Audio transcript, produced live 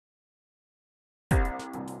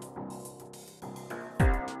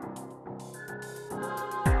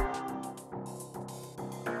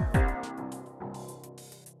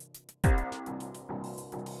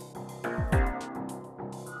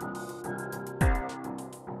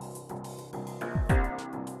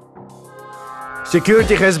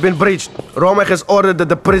Security has been breached. Roma has ordered that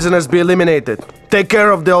the prisoners be eliminated. Take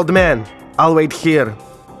care of the old man. I'll wait here.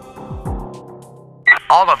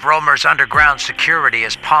 All of Romer's underground security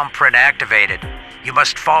is palm print activated. You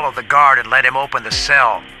must follow the guard and let him open the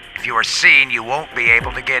cell. If you are seen, you won't be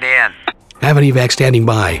able to get in. Have an evac standing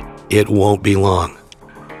by. It won't be long.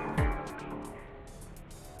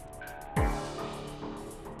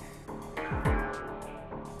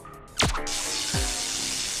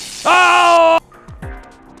 Oh!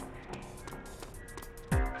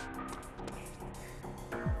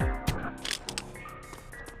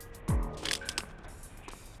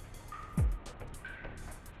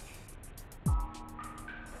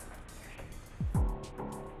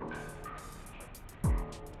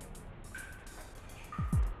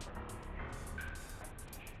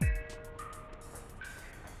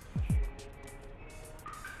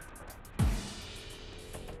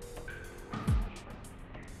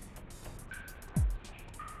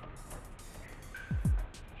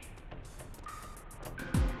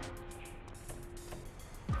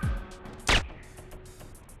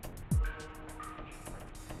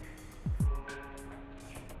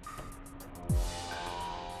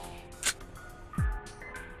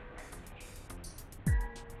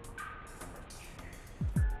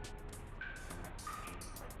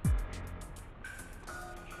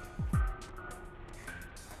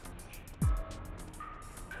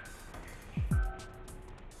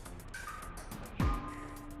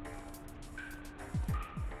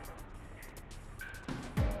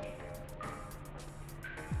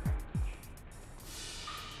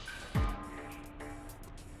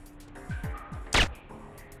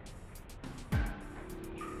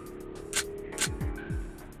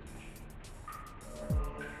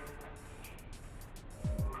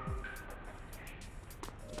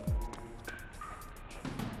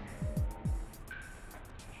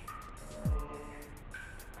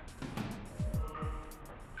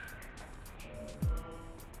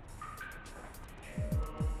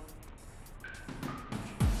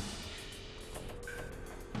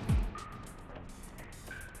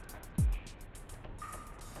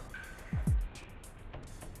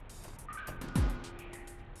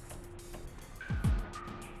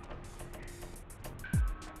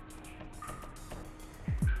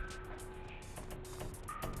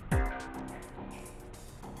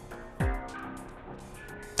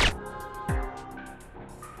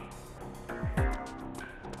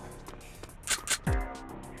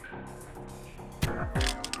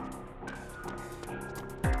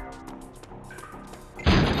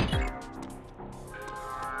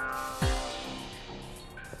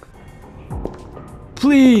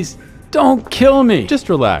 Please, don't kill me. Just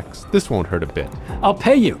relax. This won't hurt a bit. I'll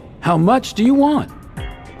pay you. How much do you want?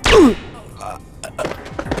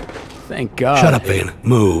 Thank God. Shut up, Vane.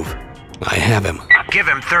 Move. I have him. Give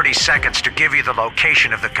him 30 seconds to give you the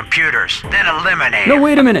location of the computers, then eliminate No, him.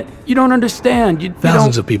 wait a minute. You don't understand. You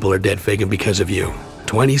Thousands of people are dead faking because of you.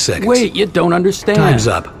 20 seconds. Wait, you don't understand. Time's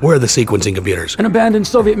up. Where are the sequencing computers? An abandoned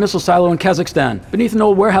Soviet missile silo in Kazakhstan, beneath an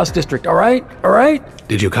old warehouse district, all right? All right?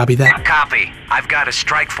 Did you copy that? Copy. I've got a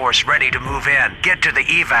strike force ready to move in. Get to the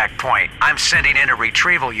evac point. I'm sending in a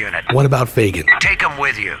retrieval unit. What about Fagan? Take him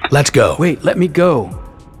with you. Let's go. Wait, let me go.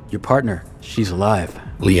 Your partner, she's alive.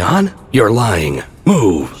 Leon? You're lying.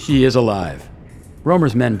 Move. She is alive.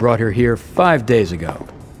 Romer's men brought her here 5 days ago.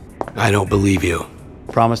 I don't believe you.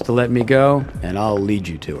 Promise to let me go, and I'll lead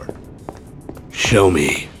you to her. Show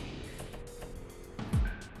me.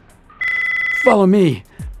 Follow me.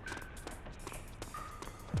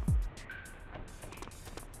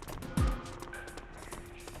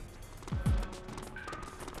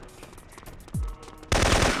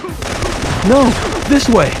 No, this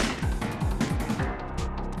way.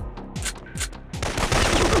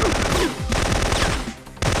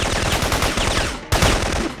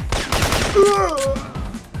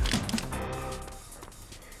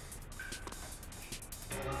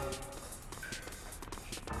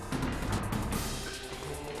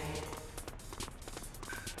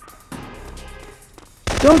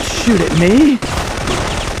 Don't shoot at me!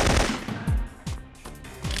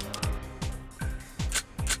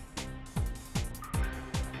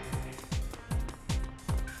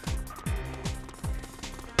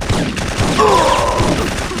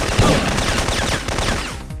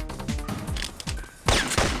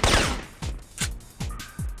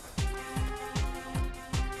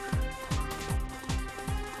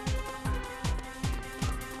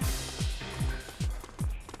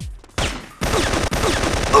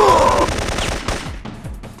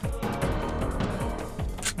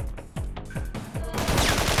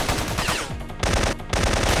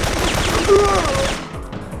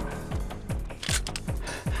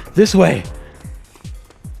 This way.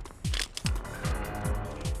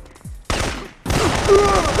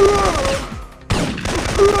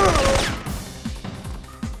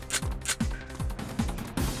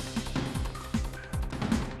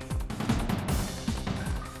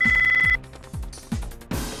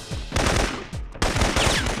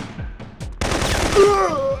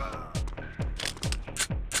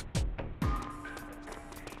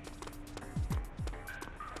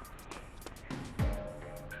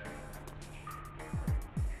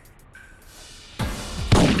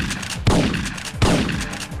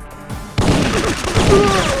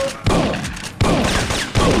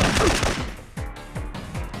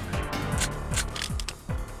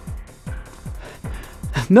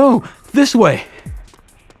 No, this way.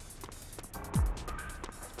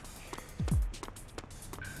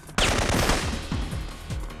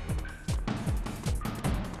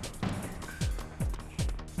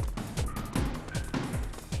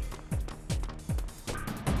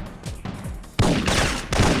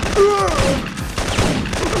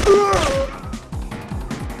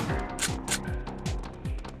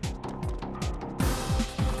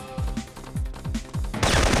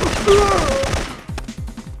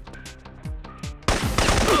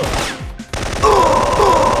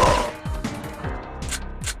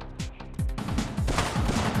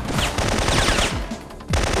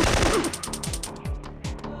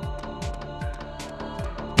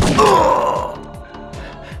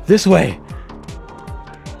 This way.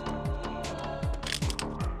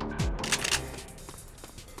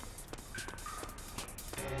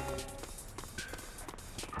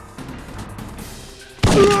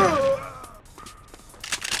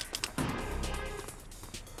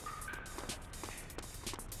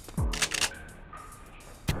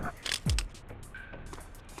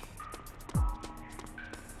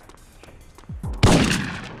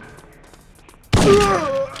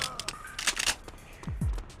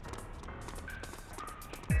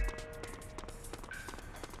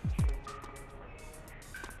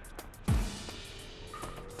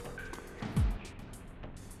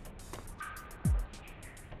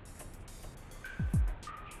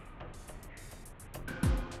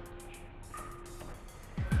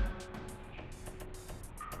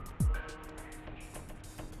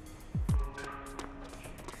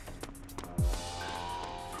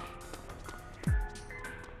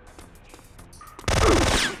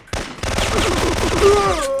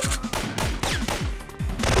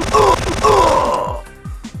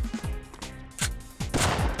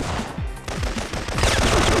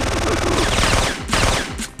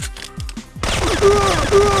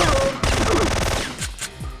 Ugh!